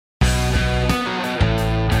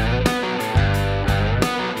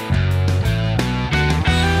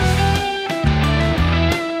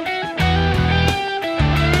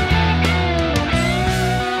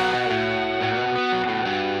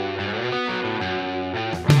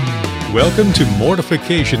Welcome to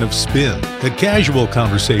Mortification of Spin, a casual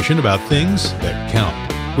conversation about things that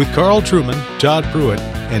count, with Carl Trueman, Todd Pruitt,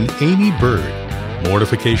 and Amy Bird.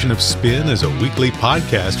 Mortification of Spin is a weekly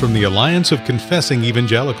podcast from the Alliance of Confessing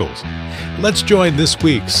Evangelicals. Let's join this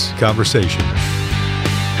week's conversation.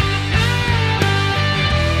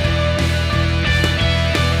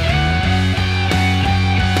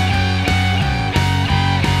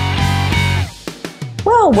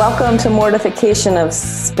 Well, welcome to Mortification of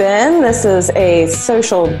Spin. This is a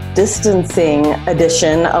social distancing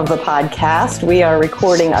edition of the podcast. We are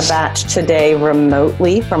recording a batch today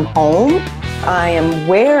remotely from home. I am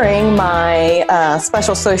wearing my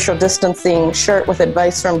special social distancing shirt with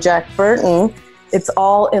advice from Jack Burton. It's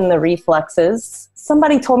all in the reflexes.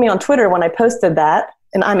 Somebody told me on Twitter when I posted that,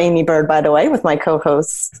 and I'm Amy Bird, by the way, with my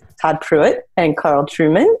co-hosts Todd Pruitt and Carl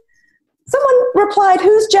Trueman. Someone replied,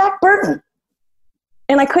 "Who's Jack Burton?"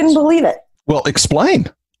 And I couldn't believe it. Well, explain.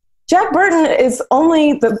 Jack Burton is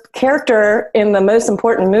only the character in the most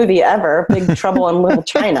important movie ever, Big Trouble in Little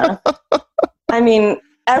China. I mean,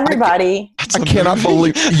 everybody. I cannot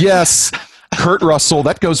believe. Yes, Kurt Russell.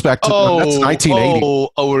 That goes back to that's 1980.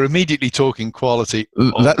 We're immediately talking quality.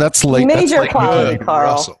 That's late. Major that's quality,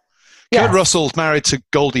 Carl. Russell. Yes. Kurt Russell's married to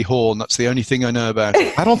Goldie Hawn. That's the only thing I know about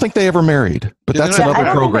it. I don't think they ever married, but that's Yeah, another I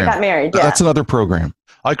don't program. think they got married. Yeah. That's another program.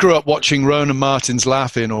 I grew up watching Ronan Martin's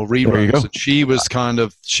Laugh-In or reruns, and she was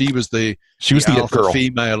the it alpha girl.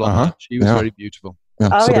 female on that. She was very beautiful. Yeah.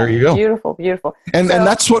 Oh, So yeah. there you go. Beautiful, beautiful. And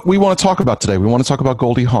that's what we want to talk about today. We want to talk about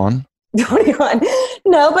Goldie Hawn. No,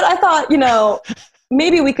 but I thought,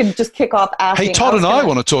 maybe we could just kick off asking. Hey, Todd and I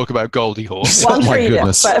want to talk about Goldie Hawn. Well, I'm Oh, sure my you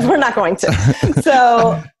goodness. do, but we're not going to.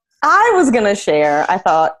 So I was going to share, I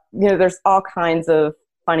thought, there's all kinds of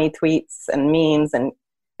funny tweets and memes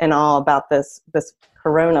and all about this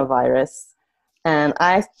coronavirus. And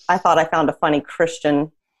I thought I found a funny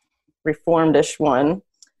Christian reformed-ish one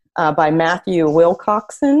by Matthew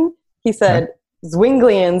Wilcoxon. He said,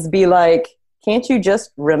 Zwinglians be like, can't you just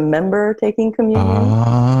remember taking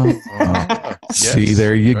communion? See,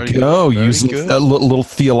 there you go. Using a little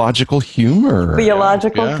theological humor.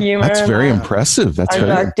 Theological humor. That's very impressive. That's our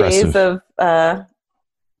very dark impressive. days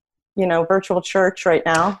of, virtual church right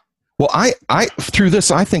now. Well, I through this,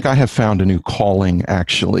 I think I have found a new calling,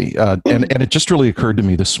 actually. And it just really occurred to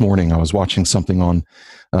me this morning. I was watching something on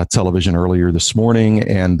television earlier this morning,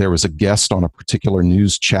 and there was a guest on a particular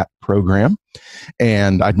news chat program.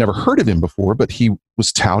 And I'd never heard of him before, but he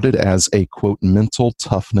was touted as a, quote, mental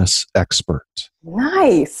toughness expert.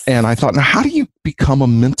 Nice. And I thought, now, how do you become a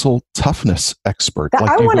mental toughness expert?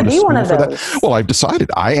 I do you want to go be one of school for those. that? Well, I've decided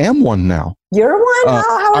I am one now. You're one?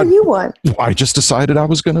 How are you one? I just decided I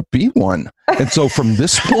was going to be one. And so from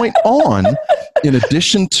this point on, in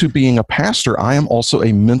addition to being a pastor, I am also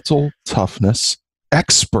a mental toughness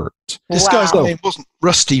expert. This guy's name wasn't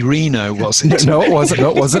Rusty Reno, was it? No, it wasn't. No,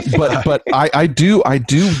 it wasn't. But I do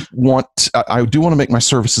want to make my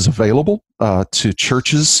services available to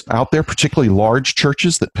churches out there, particularly large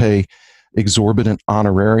churches that pay exorbitant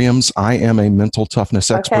honorariums. I am a mental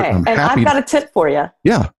toughness expert. Okay. I'm and happy. I've got a tip for you.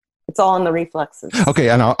 Yeah. It's all in the reflexes. Okay,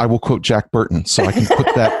 and I will quote Jack Burton, so I can put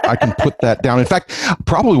that. I can put that down. In fact,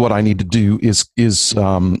 probably what I need to do is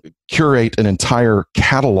curate an entire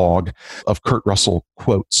catalog of Kurt Russell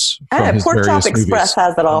quotes from his Pork Chop various Express movies.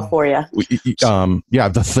 has it all for you. Yeah,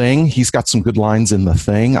 The Thing. He's got some good lines in The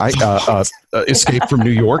Thing. Escape from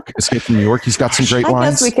New York. Escape from New York. He's got some great I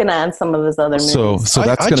lines. guess we can add some of his other movies. So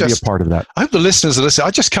that's going to be a part of that. I hope the listeners are listening.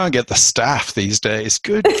 I just can't get the staff these days.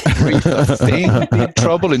 Good grief. The Thing, Big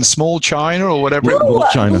Trouble in Small China or whatever. Little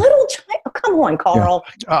China. Little China. Oh, come on, Carl.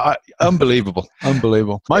 Unbelievable.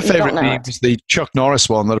 My You favorite don't know meme is the Chuck Norris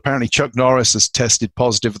one, that apparently Chuck Norris has tested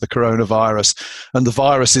positive for the coronavirus, and the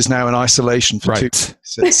virus is now in isolation for 2 weeks.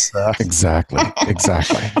 It's, Exactly.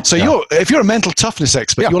 So if you're a mental toughness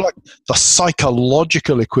expert, you're like the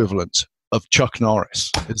psychological equivalent of Chuck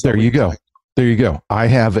Norris. There you go. There you go. I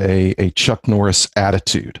have a Chuck Norris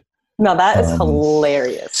attitude. No, that is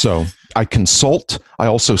hilarious. So I consult. I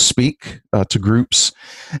also speak to groups.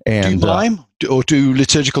 And do you mime or do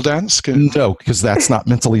liturgical dance? No, because that's not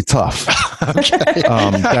mentally tough. Okay.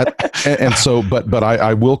 But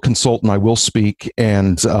I will consult and I will speak,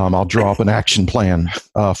 and I'll draw up an action plan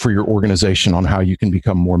for your organization on how you can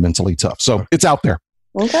become more mentally tough. So it's out there.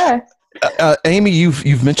 Okay. Amy,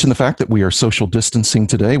 you've mentioned the fact that we are social distancing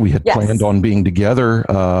today. We had planned on being together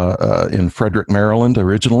in Frederick, Maryland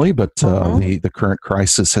originally, but the current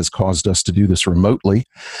crisis has caused us to do this remotely.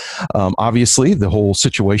 Obviously, the whole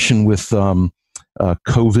situation with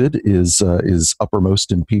COVID is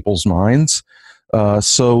uppermost in people's minds.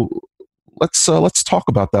 So let's talk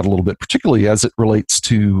about that a little bit, particularly as it relates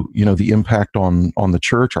to the impact on the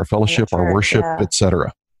church, our fellowship, our worship,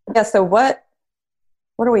 etc. Yeah. So what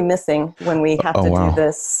are we missing when we have to do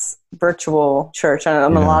this virtual church? A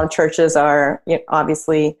lot of churches are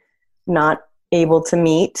obviously not able to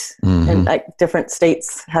meet, and different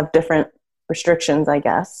states have different restrictions, I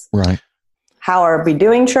guess. Right. How are we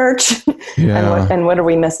doing church? And what are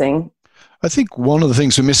we missing? I think one of the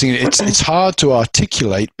things we're missing, it's hard to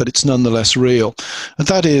articulate, but it's nonetheless real, and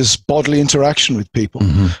that is bodily interaction with people.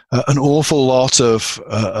 An awful lot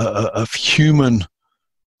of human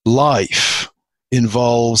life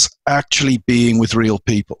involves actually being with real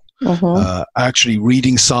people. Actually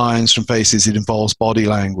reading signs from faces. It involves body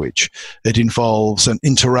language. It involves an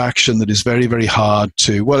interaction that is very, very hard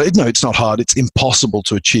to, it's not hard, it's impossible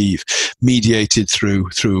to achieve, mediated through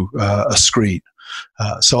a screen.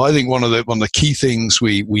 So I think one of the key things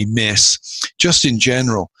we miss, just in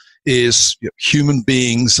general, is human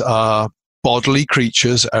beings are bodily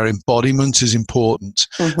creatures. Our embodiment is important,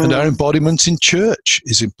 and our embodiment in church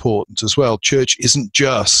is important as well. Church isn't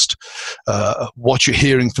just what you're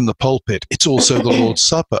hearing from the pulpit, it's also the Lord's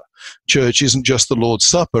Supper. Church isn't just the Lord's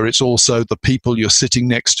Supper, it's also the people you're sitting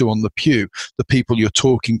next to on the pew, the people you're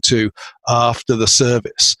talking to after the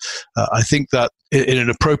service. I think that in an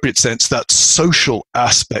appropriate sense, that social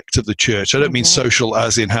aspect of the church, I don't mean social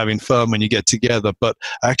as in having fun when you get together, but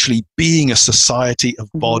actually being a society of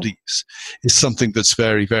bodies is something that's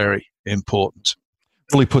very, very important.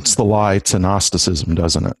 Really puts the lie to Gnosticism,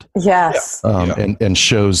 doesn't it? Yes. And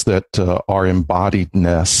shows that our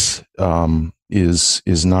embodiedness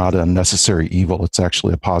is not a necessary evil. It's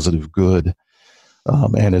actually a positive good.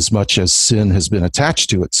 And as much as sin has been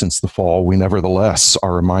attached to it since the fall, we nevertheless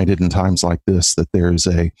are reminded in times like this that there is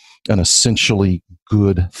an essentially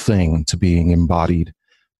good thing to being embodied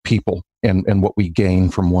people and what we gain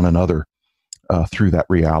from one another through that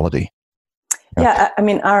reality. Yeah, I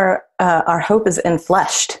mean, our hope is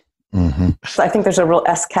enfleshed. So I think there's a real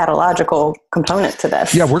eschatological component to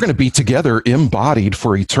this. Yeah, we're going to be together embodied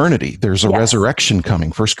for eternity. There's a resurrection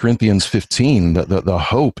coming. 1 Corinthians 15, the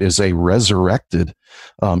hope is a resurrected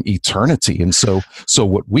eternity. And so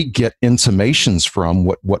what we get intimations from,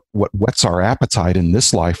 what whets our appetite in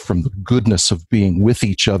this life from the goodness of being with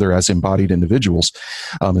each other as embodied individuals,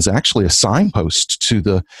 is actually a signpost to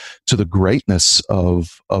the greatness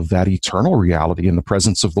of that eternal reality in the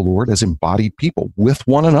presence of the Lord as embodied people with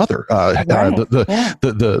one another.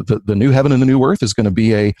 The new heaven and the new earth is going to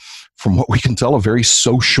be from what we can tell, a very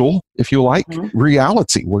social, if you like,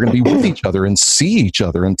 reality. We're going to be with each other and see each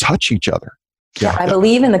other and touch each other. Yeah, I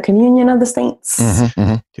believe in the communion of the saints.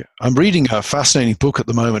 Yeah. I'm reading a fascinating book at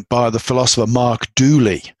the moment by the philosopher Mark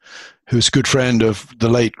Dooley, who's a good friend of the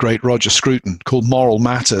late, great Roger Scruton, called Moral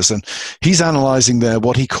Matters. And he's analyzing there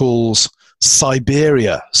what he calls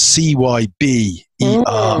Cyberia, Cyberia,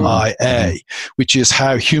 which is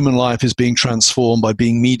how human life is being transformed by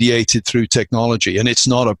being mediated through technology. And it's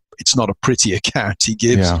not a pretty account he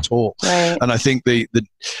gives at all. Right. And I think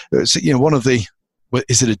one of the,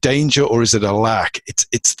 is it a danger or is it a lack?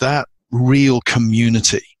 It's that real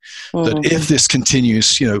community that if this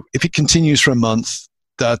continues, if it continues for a month,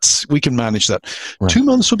 we can manage that. Right. 2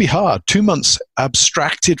 months will be hard. 2 months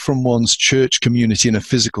abstracted from one's church community in a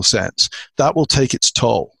physical sense, that will take its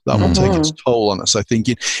toll. That will take its toll on us, I think,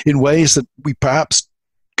 in ways that we perhaps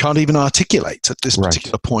can't even articulate at this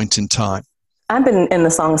particular point in time. I've been in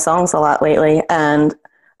the Song of Songs a lot lately, and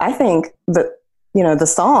I think that, the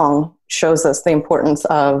song shows us the importance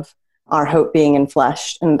of our hope being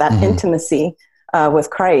enfleshed and that intimacy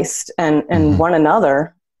with Christ and one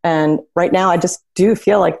another. And right now, I just do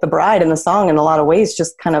feel like the bride in the song, in a lot of ways,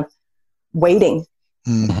 just kind of waiting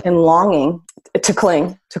and longing to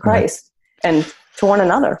cling to Christ and to one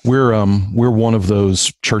another. We're one of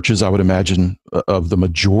those churches, I would imagine, of the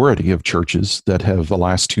majority of churches that have the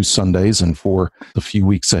last 2 Sundays and for the few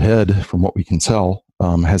weeks ahead, from what we can tell,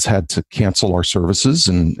 has had to cancel our services,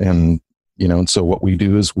 and so what we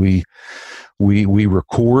do is we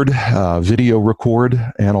record, video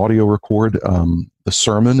record and audio record the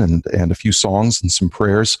sermon and a few songs and some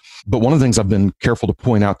prayers. But one of the things I've been careful to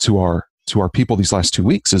point out to our people these last 2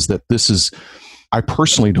 weeks is that I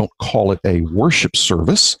personally don't call it a worship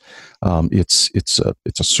service. It's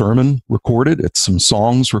a sermon recorded. It's some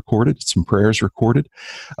songs recorded. It's some prayers recorded.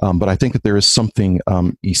 But I think that there is something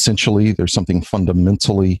there's something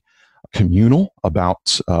fundamentally communal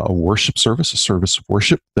about a worship service, a service of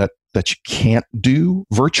worship that that you can't do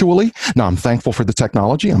virtually. Now, I'm thankful for the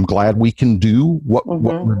technology. I'm glad we can do what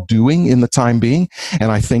we're doing in the time being.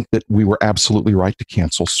 And I think that we were absolutely right to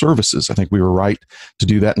cancel services. I think we were right to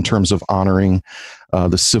do that in terms of honoring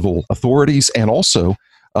the civil authorities and also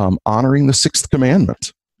honoring the sixth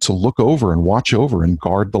commandment to look over and watch over and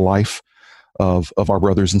guard the life of our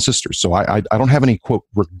brothers and sisters. So I don't have any, quote,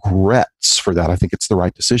 regrets for that. I think it's the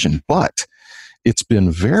right decision. But it's been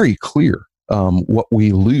very clear what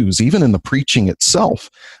we lose, even in the preaching itself.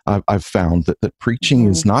 I've found that preaching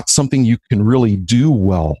is not something you can really do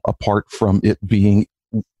well apart from it being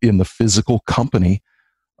in the physical company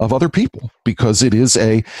of other people, because it is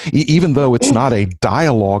even though it's not a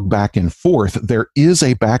dialogue back and forth, there is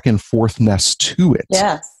a back and forthness to it.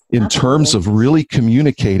 Yes. In terms of really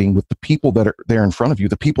communicating with the people that are there in front of you,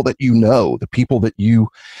 the people that you know, the people that you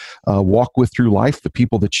walk with through life, the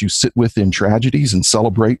people that you sit with in tragedies and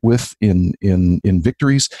celebrate with in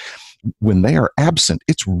victories. When they are absent,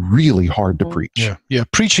 it's really hard to preach. Yeah.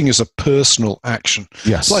 Preaching is a personal action.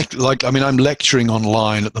 Yes. Like I'm lecturing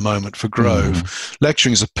online at the moment for Grove.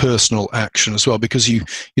 Lecturing is a personal action as well, because you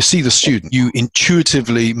see the student, you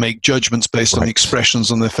intuitively make judgments based on the expressions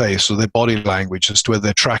on their face or their body language as to whether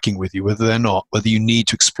they're tracking with you, whether they're not, whether you need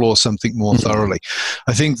to explore something more thoroughly.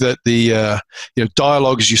 I think that the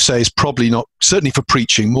dialogue, as you say, is probably not, certainly for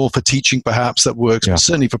preaching, more for teaching perhaps that works, but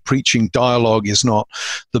certainly for preaching, dialogue is not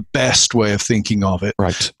the best way of thinking of it.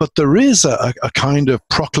 Right. But there is a kind of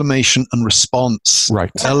proclamation and response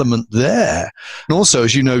element there. And also,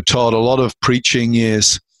 as you know, Todd, a lot of preaching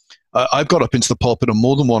is, I've got up into the pulpit on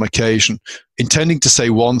more than one occasion intending to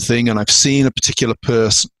say one thing, and I've seen a particular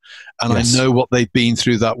person and I know what they've been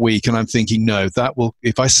through that week, and I'm thinking, no, that will,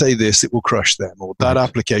 if I say this, it will crush them, or that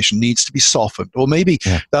application needs to be softened, or maybe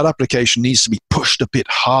that application needs to be pushed a bit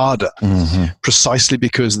harder, precisely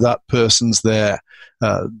because that person's there.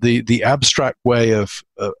 The abstract way of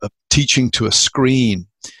teaching to a screen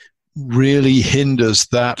really hinders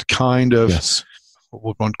that kind of, what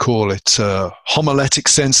would one call it, homiletic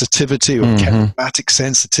sensitivity or charismatic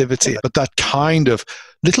sensitivity, but that kind of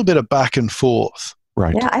little bit of back and forth.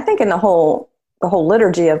 Right. Yeah, I think in the whole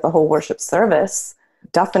liturgy of the whole worship service,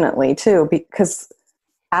 definitely too, because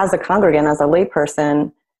as a congregant, as a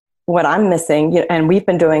layperson, what I'm missing, and we've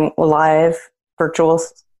been doing live, virtual,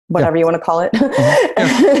 whatever you want to call it.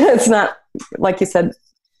 It's not, like you said,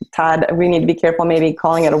 Todd, we need to be careful maybe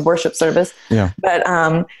calling it a worship service. Yeah. But,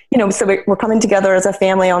 so we're coming together as a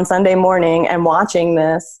family on Sunday morning and watching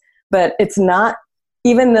this, but it's not,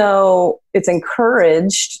 even though it's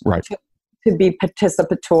encouraged to be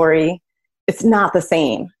participatory, it's not the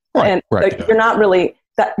same. And you're not really,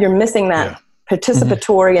 you're missing that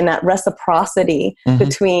participatory and that reciprocity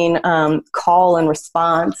between call and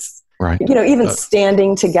response. Right. Even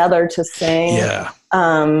standing together to sing,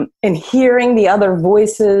 and hearing the other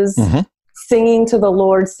voices, singing to the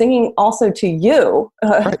Lord, singing also to you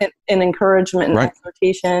in encouragement and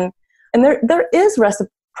exhortation. And there is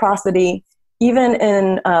reciprocity even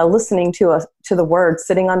in listening to the word,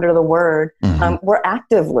 sitting under the word. We're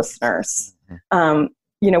active listeners.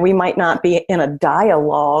 We might not be in a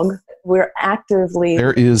dialogue. We're actively.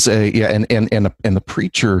 There is and the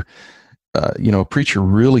preacher. A preacher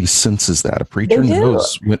really senses that. A preacher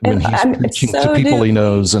knows when he's preaching to people he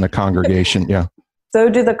knows in a congregation. Yeah. So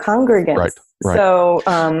do the congregants. Right.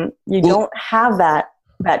 So you don't have that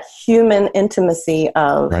human intimacy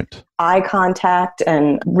of eye contact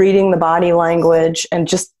and reading the body language and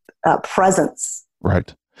just presence.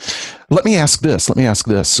 Right. Let me ask this.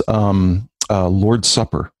 Lord's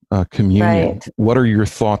Supper. Communion. What are your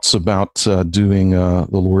thoughts about doing the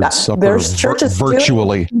Lord's Supper There's churches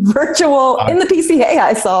virtually? Virtual in the PCA,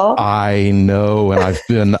 I saw. I know,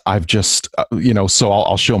 and I've just, so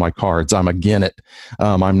I'll show my cards. I'm again it.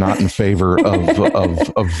 I'm not in favor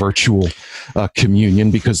of virtual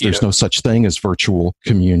communion because there's no such thing as virtual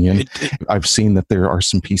communion. I've seen that there are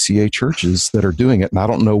some PCA churches that are doing it, and I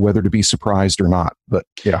don't know whether to be surprised or not. But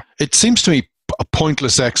yeah, it seems to me a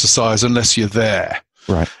pointless exercise unless you're there.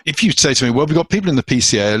 Right. If you say to me, well, we've got people in the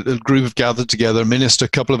PCA, a group have gathered together, a minister, a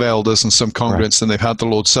couple of elders and some congregants, and they've had the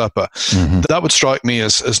Lord's Supper, that would strike me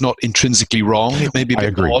as not intrinsically wrong. It may be a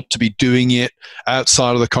bit odd to be doing it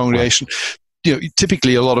outside of the congregation.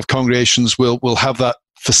 Typically a lot of congregations will have that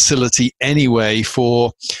facility anyway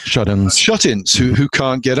for shut-ins who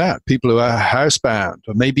can't get out, people who are housebound,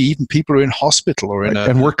 or maybe even people who are in hospital or in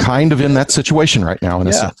and we're kind of in that situation right now in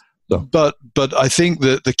a sense. But I think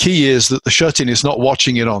that the key is that the shut-in is not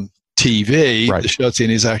watching it on TV. Right. The shut-in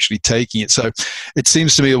is actually taking it. So it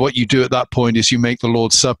seems to me that what you do at that point is you make the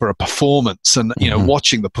Lord's Supper a performance, and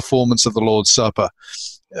watching the performance of the Lord's Supper,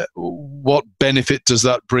 what benefit does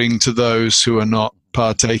that bring to those who are not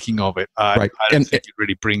partaking of it? I don't think it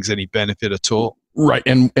really brings any benefit at all. Right.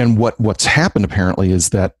 And what's happened apparently is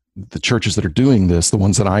that the churches that are doing this, the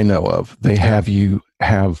ones that I know of, they have you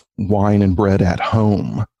have wine and bread at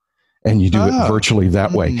home, and you do it virtually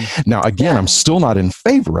that way. Now, again, I'm still not in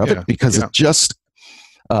favor of it, because it just,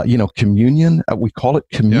 communion, we call it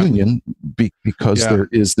communion because there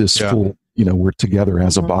is this full, we're together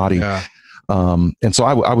as a body. Yeah. And so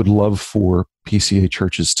I would love for PCA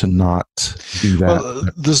churches to not do that.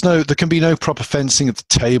 Well, there can be no proper fencing at the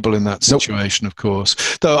table in that situation, of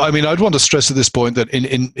course. Though, I mean, I'd want to stress at this point that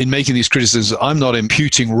in making these criticisms, I'm not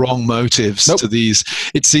imputing wrong motives to these.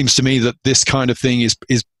 It seems to me that this kind of thing is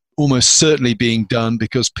almost certainly being done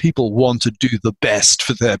because people want to do the best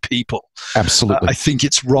for their people. Absolutely. I think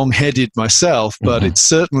it's wrong-headed myself, but it's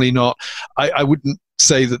certainly not. I wouldn't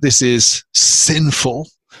say that this is sinful.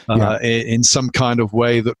 In some kind of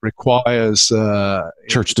way that requires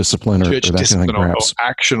church discipline or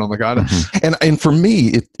action on the guy. And for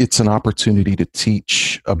me, it's an opportunity to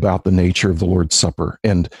teach about the nature of the Lord's Supper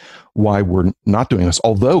and why we're not doing this.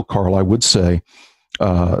 Although, Carl, I would say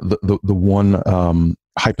the one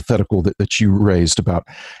hypothetical that you raised about,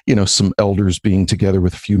 some elders being together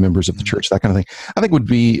with a few members of the church, that kind of thing, I think would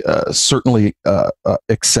be certainly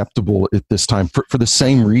acceptable at this time for the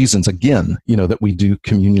same reasons, again, that we do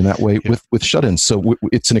communion that way with shut-ins. So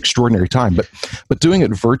it's an extraordinary time, but doing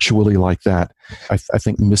it virtually like that, I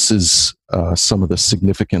think misses some of the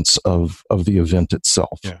significance of the event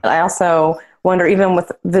itself. Yeah. I also wonder, even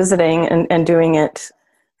with visiting and doing it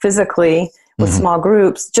physically with small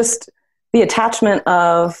groups, just the attachment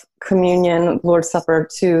of communion, Lord's Supper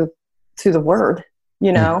to the Word,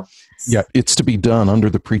 Yeah, it's to be done under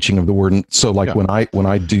the preaching of the Word. And so, like when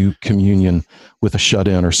I do communion with a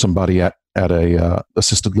shut-in or somebody at a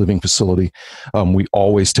assisted living facility, we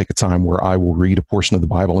always take a time where I will read a portion of the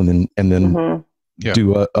Bible and then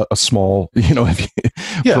do a small,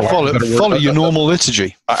 follow your normal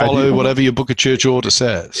liturgy. Follow whatever your Book of Church Order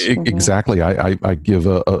says. Exactly. I give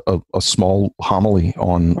a small homily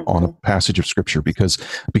on a passage of Scripture because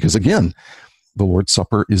again, the Lord's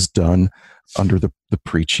Supper is done under the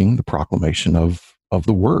preaching, the proclamation of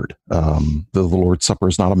the Word. The Lord's Supper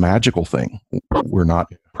is not a magical thing. We're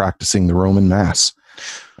not practicing the Roman Mass.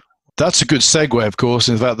 That's a good segue, of course,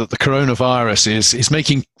 in the fact that the coronavirus is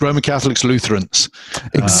making Roman Catholics Lutherans.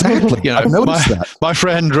 Exactly. I've noticed that. My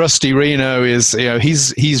friend Rusty Reno is,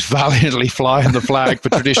 he's valiantly flying the flag for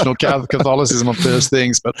traditional Catholicism on first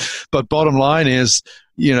things, but bottom line is,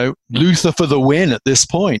 Luther for the win at this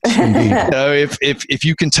point. If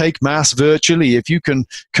you can take Mass virtually, if you can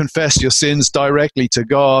confess your sins directly to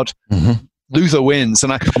God, Luther wins.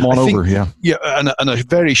 And come on over, and a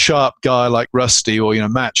very sharp guy like Rusty or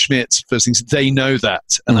Matt Schmitz, first things, they know that,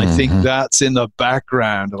 and I think that's in the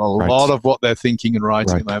background of a lot of what they're thinking and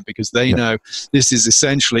writing about, because they know this is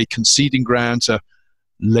essentially conceding ground to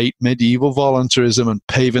late medieval voluntarism and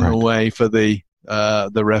paving the way for the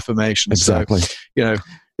Reformation. Exactly. So,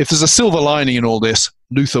 if there's a silver lining in all this,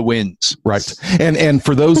 Luther wins. Right. And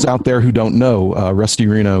for those out there who don't know, Rusty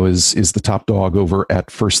Reno is the top dog over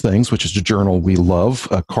at First Things, which is a journal we love.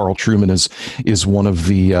 Carl Trueman is one of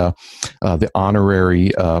the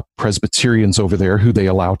honorary Presbyterians over there who they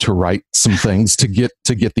allow to write some things to get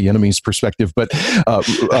the enemy's perspective. But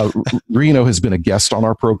Reno has been a guest on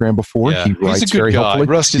our program before. Yeah, he writes he's a good very guy. helpfully.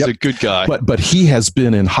 Rusty's a good guy. But he has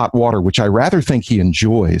been in hot water, which I rather think he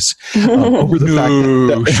enjoys over the fact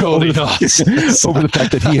that surely not. over the fact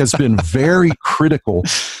that he has been very critical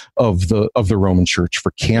of the Roman Church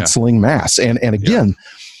for canceling Mass, and again,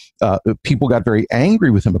 people got very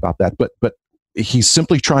angry with him about that. But he's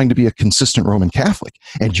simply trying to be a consistent Roman Catholic,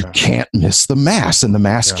 and you can't miss the Mass, and the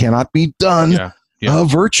Mass cannot be done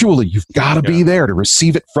virtually. You've got to be there to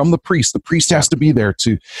receive it from the priest. The priest has to be there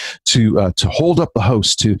to hold up the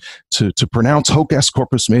host, to pronounce hoc est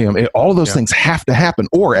corpus meum. All of those things have to happen,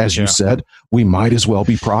 or as you said, we might as well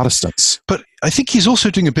be Protestants. But I think he's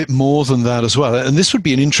also doing a bit more than that as well. And this would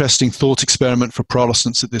be an interesting thought experiment for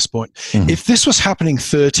Protestants at this point. If this was happening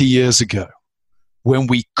 30 years ago, when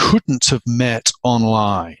we couldn't have met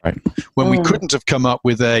online, when we couldn't have come up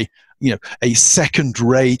with a second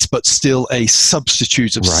rate, but still a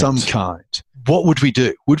substitute of some kind, what would we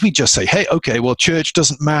do? Would we just say, hey, okay, well, church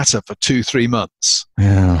doesn't matter for 2-3 months?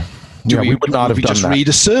 Yeah. We would not have done just that. Read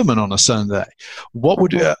a sermon on a Sunday. What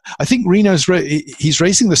would I think Reno's he's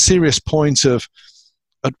raising the serious point of,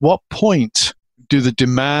 at what point do the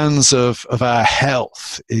demands of our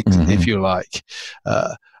health, if you like,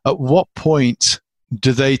 at what point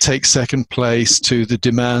do they take second place to the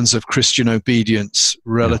demands of Christian obedience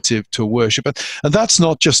relative to worship? And that's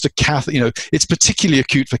not just a Catholic, it's particularly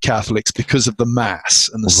acute for Catholics because of the Mass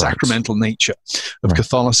and the sacramental nature of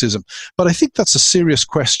Catholicism. But I think that's a serious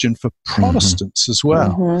question for Protestants as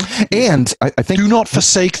well. And I think... Do not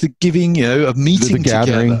forsake the giving, of meeting the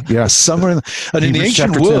gathering, together. Summer and in the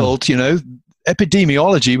ancient world,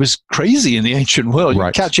 epidemiology was crazy in the ancient world.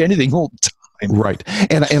 You catch anything all the time. Right.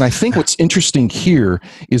 And I think what's interesting here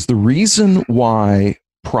is the reason why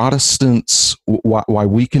Protestants, why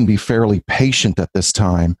we can be fairly patient at this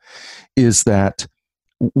time, is that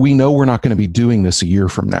we know we're not going to be doing this a year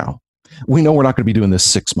from now. We know we're not going to be doing this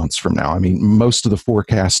 6 months from now. I mean, most of the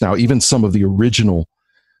forecasts now, even some of the original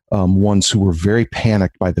ones who were very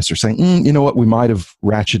panicked by this are saying, you know what, we might have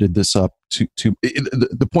ratcheted this up to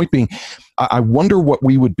the point being, I wonder what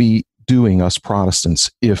we would be doing, us Protestants,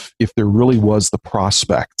 if there really was the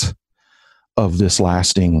prospect of this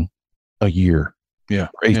lasting a year or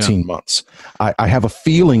 18 months. I have a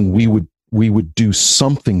feeling we would do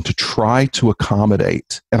something to try to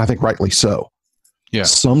accommodate, and I think rightly so,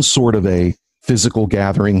 some sort of a physical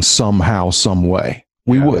gathering somehow, some way.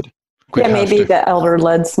 We would. Maybe the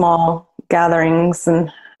elder-led small gatherings,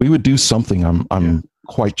 and we would do something. I'm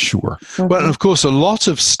quite sure. Well, and of course, a lot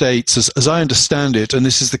of states, as I understand it, and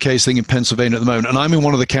this is the case thing in Pennsylvania at the moment, and I'm in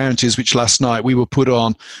one of the counties which last night we were put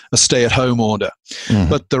on a stay-at-home order.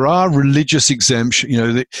 But there are religious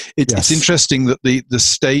exemptions. It's interesting that the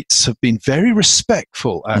states have been very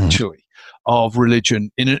respectful, actually, of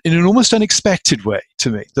religion in an almost unexpected way to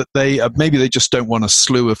me. That they maybe they just don't want a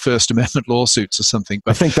slew of First Amendment lawsuits or something.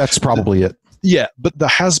 But I think that's probably it. Yeah, but there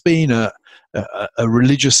has been a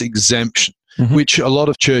religious exemption, which a lot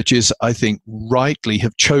of churches, I think, rightly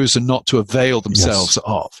have chosen not to avail themselves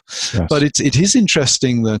of. Yes. But it is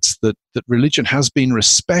interesting that religion has been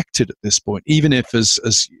respected at this point, even if,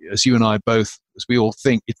 as you and I both, as we all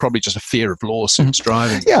think, it's probably just a fear of lawsuits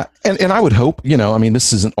driving. Yeah, and I would hope,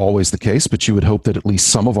 this isn't always the case, but you would hope that at least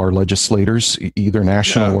some of our legislators, either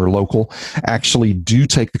national or local, actually do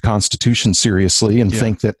take the Constitution seriously and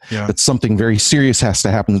think that something very serious has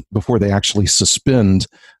to happen before they actually suspend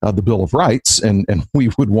the Bill of Rights, and we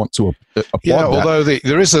would want to applaud that. Although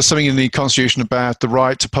there is something in the Constitution about the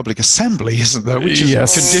right to public assembly, isn't there, which is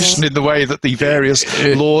conditioned in the way that the various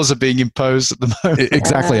laws are being imposed at the moment.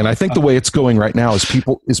 Exactly, and I think the way it's going right now is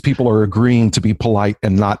people are agreeing to be polite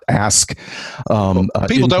and not ask.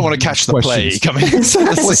 People don't want to catch the plague. I mean,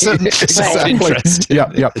 exactly.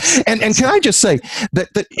 Yeah. And can I just say that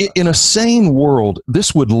in a sane world,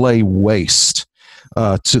 this would lay waste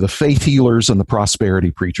to the faith healers and the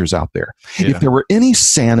prosperity preachers out there. If there were any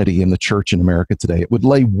sanity in the church in America today, it would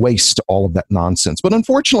lay waste to all of that nonsense. But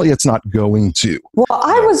unfortunately, it's not going to. Well,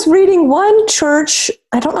 I was reading one church,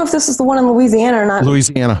 I don't know if this is the one in Louisiana or not.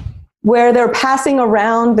 Louisiana. Where they're passing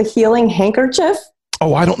around the healing handkerchief.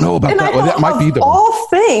 Oh, I don't know about that one. That might be the all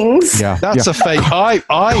things. Yeah, that's a fake. I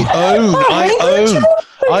own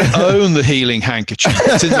the healing handkerchief.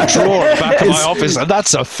 It's in the drawer at the back of my office, and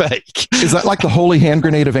that's a fake. Is that like the holy hand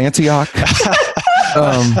grenade of Antioch?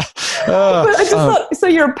 But I just thought, so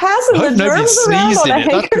you're passing the germs around on a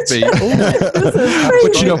handkerchief.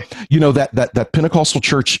 But that Pentecostal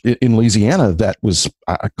church in Louisiana that was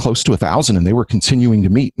close to 1,000, and they were continuing to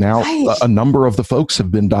meet. Now, a number of the folks have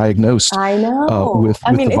been diagnosed. I know. With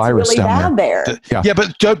the virus really down there.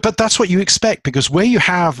 But that's what you expect, because where you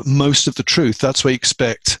have most of the truth, that's where you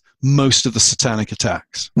expect most of the satanic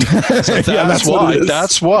attacks. So that's why.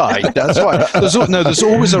 There's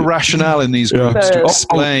always a rationale in these groups to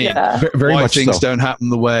explain why things don't happen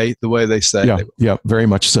the way they say. Yeah, very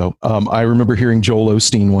much so. I remember hearing Joel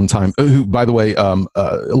Osteen one time, who, by the way,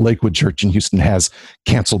 Lakewood Church in Houston has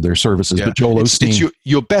canceled their services. But Joel Osteen, it's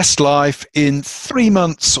your best life in 3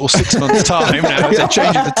 months or 6 months' time. Now they're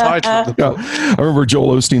changing the title of the book. I remember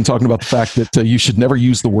Joel Osteen talking about the fact that you should never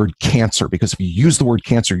use the word cancer, because if you use the word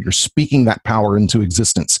cancer, you're speaking that power into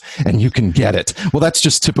existence and you can get it. Well, that's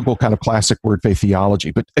just typical kind of classic word faith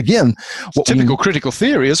theology. But again, typical critical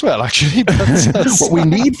theory as well, actually. What we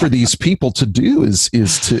need for these people to do is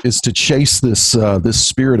to chase this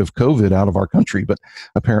spirit of COVID out of our country. But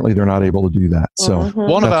apparently they're not able to do that. So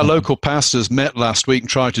one of our local pastors met last week and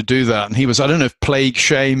tried to do that. And he was, I don't know if plague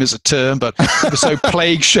shame is a term, but he was so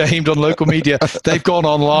plague shamed on local media, they've gone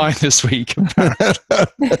online this week.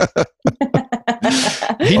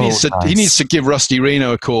 He needs to give Rusty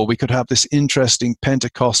Reno a call. We could have this interesting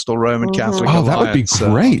Pentecostal Roman Catholic. Oh, that would be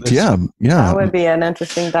great. Yeah. That would be an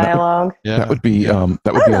interesting dialogue. That would be. That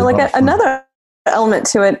would be another element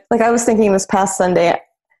to it. Like I was thinking this past Sunday,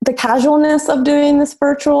 the casualness of doing this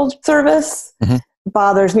virtual service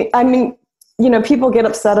bothers me. I mean, people get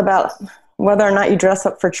upset about whether or not you dress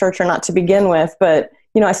up for church or not to begin with, but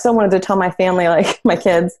I still wanted to tell my family, like my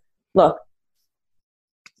kids, look,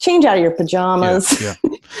 change out of your pajamas. Yeah.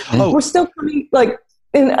 We're still coming, like,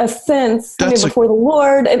 in a sense, before the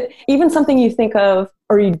Lord. And even something you think of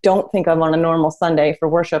or you don't think of on a normal Sunday for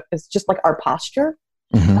worship is just like our posture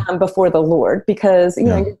before the Lord, because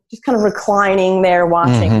you're just kind of reclining there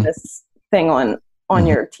watching this thing on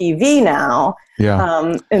your TV now.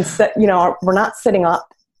 And we're not sitting up.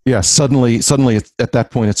 Yeah, suddenly at that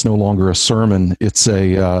point, it's no longer a sermon. It's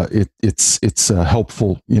it's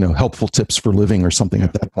helpful, helpful tips for living or something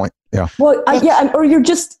at that point. Yeah. Well, or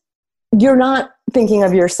you're not thinking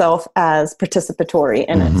of yourself as participatory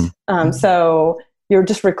in it. So you're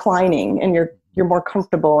just reclining and you're more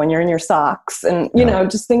comfortable and you're in your socks and,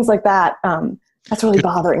 just things like that. That's really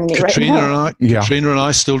bothering me right now. Katrina and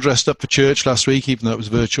I still dressed up for church last week, even though it was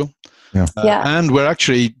virtual. And we're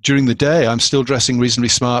actually, during the day, I'm still dressing reasonably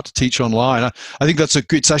smart to teach online. I think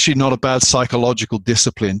it's actually not a bad psychological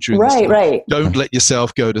discipline during this time. Right. Don't let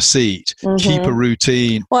yourself go to seat. Keep a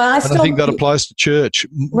routine. Well, I think that applies to church.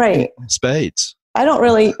 In spades. I don't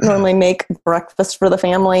really normally make breakfast for the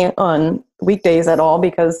family on weekdays at all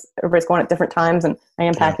because everybody's going at different times and I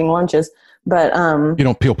am packing lunches. But you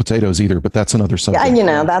don't peel potatoes either, but that's another subject.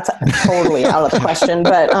 That's totally out of the question.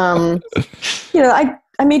 But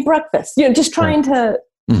I made breakfast. Just trying to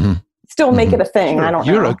still make it a thing. I don't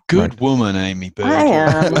know. You're a good woman, Amy Bird. I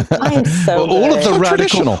am so good.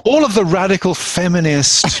 All of the radical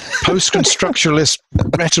feminist, post-constructuralist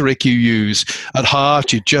rhetoric you use, at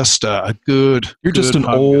heart, you're just a good. You're just an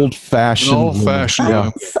old-fashioned. I'm a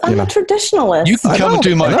traditionalist. You can come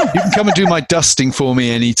and do my dusting for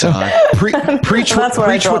me anytime.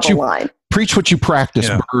 Preach what you practice,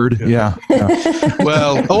 Bird. Yeah.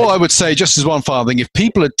 Well, all I would say, just as one final thing, if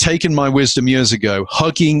people had taken my wisdom years ago,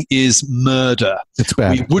 hugging is murder. It's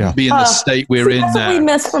bad. We wouldn't be in the state we're in now. That's what we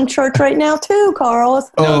miss from church right now, too, Carl.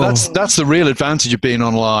 No, that's the real advantage of being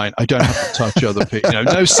online. I don't have to touch other people.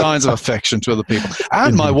 No signs of affection to other people.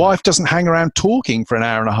 And my wife doesn't hang around talking for an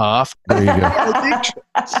hour and a half. There you go.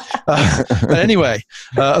 But anyway,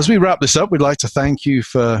 as we wrap this up, we'd like to thank you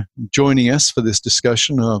for joining us for this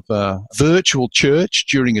discussion of virtual church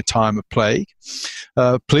during a time of plague.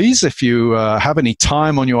 Please, if you have any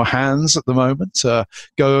time on your hands at the moment,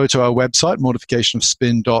 go to our website,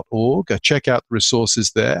 mortificationofspin.org. Check out the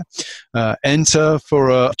resources there. Enter for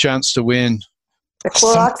a chance to win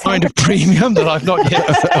some kind of premium that I've not yet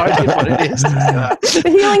decided what it is. The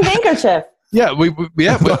healing handkerchief. Yeah,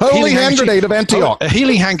 the holy hand grenade of Antioch. A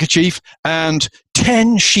healing handkerchief and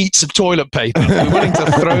 10 sheets of toilet paper. We're willing to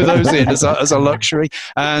throw those in as a luxury.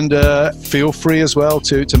 And feel free as well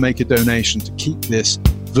to make a donation to keep this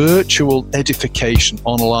virtual edification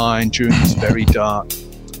online during this very dark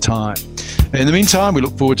time. In the meantime, we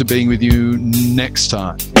look forward to being with you next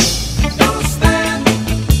time.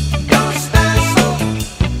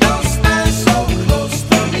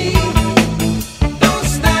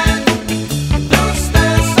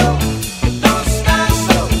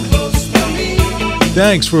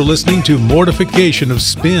 Thanks for listening to Mortification of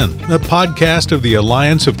Spin, a podcast of the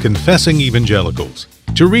Alliance of Confessing Evangelicals.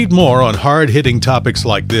 To read more on hard-hitting topics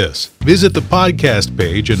like this, visit the podcast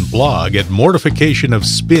page and blog at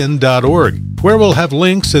mortificationofspin.org, where we'll have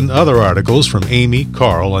links and other articles from Amy,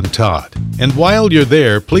 Carl, and Todd. And while you're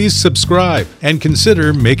there, please subscribe and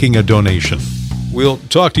consider making a donation. We'll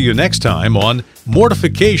talk to you next time on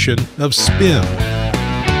Mortification of Spin.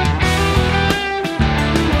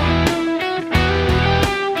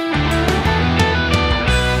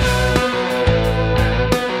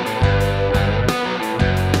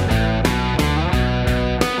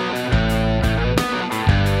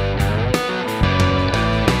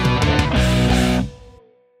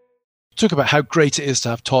 Talk about how great it is to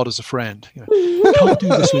have Todd as a friend. I can't do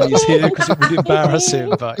this when he's here because it would embarrass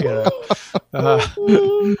him. But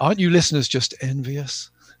aren't you listeners just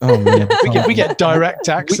envious? Oh man, we get direct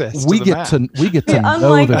access. We get to know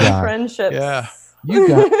the guy. Friendships. Yeah, you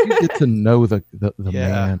get to know the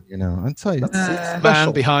man. I tell you, it's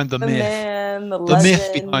man behind the myth, man, the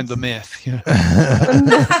myth behind the myth. The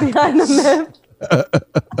myth behind the myth.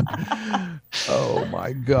 Oh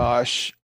my gosh.